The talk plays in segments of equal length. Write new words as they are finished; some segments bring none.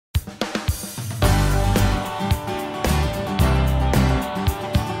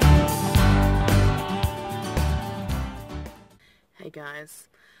guys,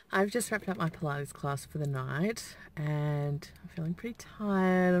 I've just wrapped up my Pilates class for the night and I'm feeling pretty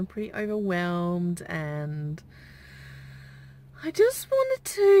tired and pretty overwhelmed, and I just wanted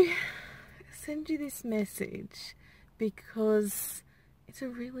to send you this message because it's a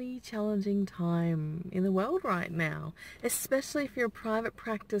really challenging time in the world right now, especially if you're a private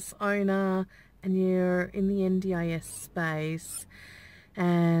practice owner and you're in the NDIS space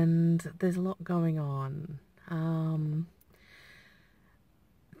and there's a lot going on.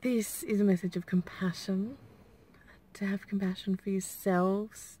 This is a message of compassion, to have compassion for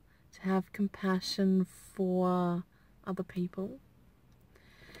yourselves, to have compassion for other people.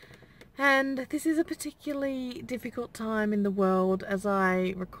 And this is a particularly difficult time in the world. As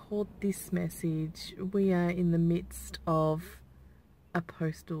I record this message, we are in the midst of a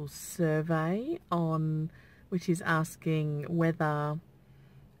postal survey which is asking whether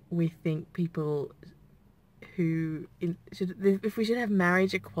we think people if we should have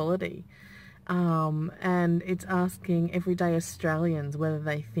marriage equality, and it's asking everyday Australians whether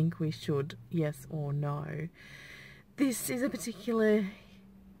they think we should, yes or no. This is a particularly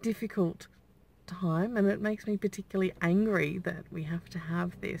difficult time, and it makes me particularly angry that we have to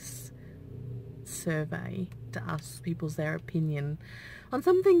have this survey to ask people their opinion on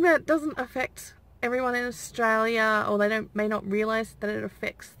something that doesn't affect everyone in Australia, or they may not realise that it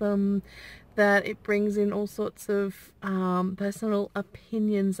affects them, that it brings in all sorts of personal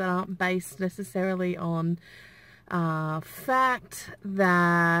opinions that aren't based necessarily on fact,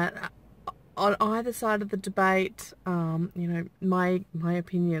 that on either side of the debate, you know, my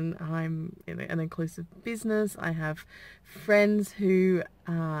opinion, I'm in an inclusive business. I have friends who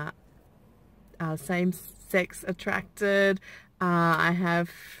are same-sex attracted. I have,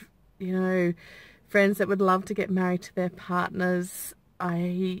 you know, friends that would love to get married to their partners.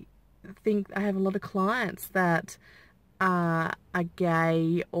 I think I have a lot of clients that are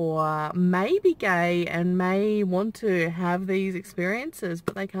gay or may be gay and may want to have these experiences,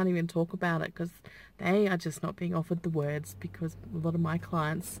 but they can't even talk about it because they are just not being offered the words, because a lot of my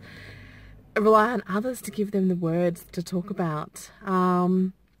clients rely on others to give them the words to talk about.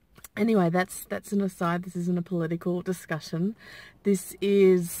 Anyway, that's an aside. This isn't a political discussion. This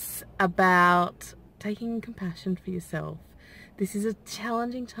is about taking compassion for yourself. This is a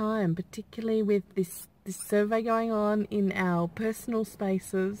challenging time, particularly with this survey going on in our personal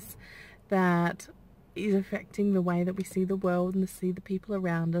spaces that is affecting the way that we see the world and see the people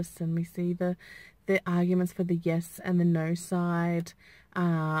around us, and we see the arguments for the yes and the no side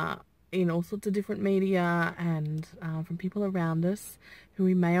in all sorts of different media and from people around us who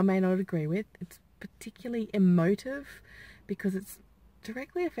we may or may not agree with. It's particularly emotive because it's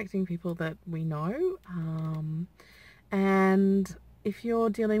directly affecting people that we know. And if you're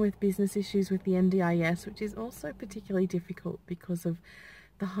dealing with business issues with the NDIS, which is also particularly difficult because of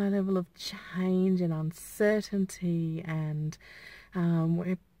the high level of change and uncertainty, and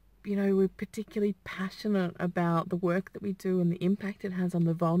we're particularly passionate about the work that we do and the impact it has on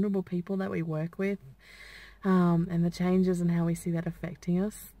the vulnerable people that we work with, and the changes and how we see that affecting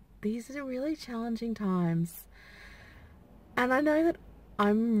us. These are really challenging times, and I know that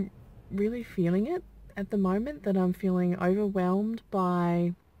I'm really feeling it at the moment, that I'm feeling overwhelmed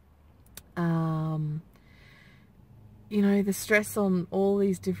by the stress on all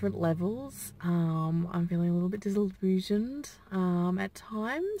these different levels. I'm feeling a little bit disillusioned at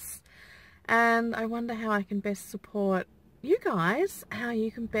times, and I wonder how I can best support you guys, how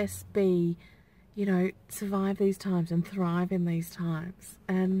you can best be, survive these times and thrive in these times.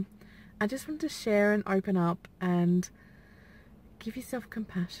 And I just want to share and open up and give yourself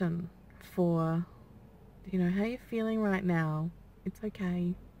compassion for how you're feeling right now. It's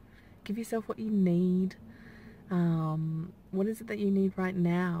okay. Give yourself what you need. What is it that you need right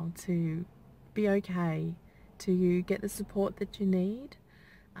now to be okay, to get the support that you need,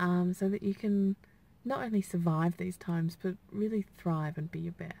 so that you can not only survive these times but really thrive and be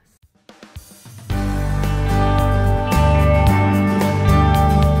your best.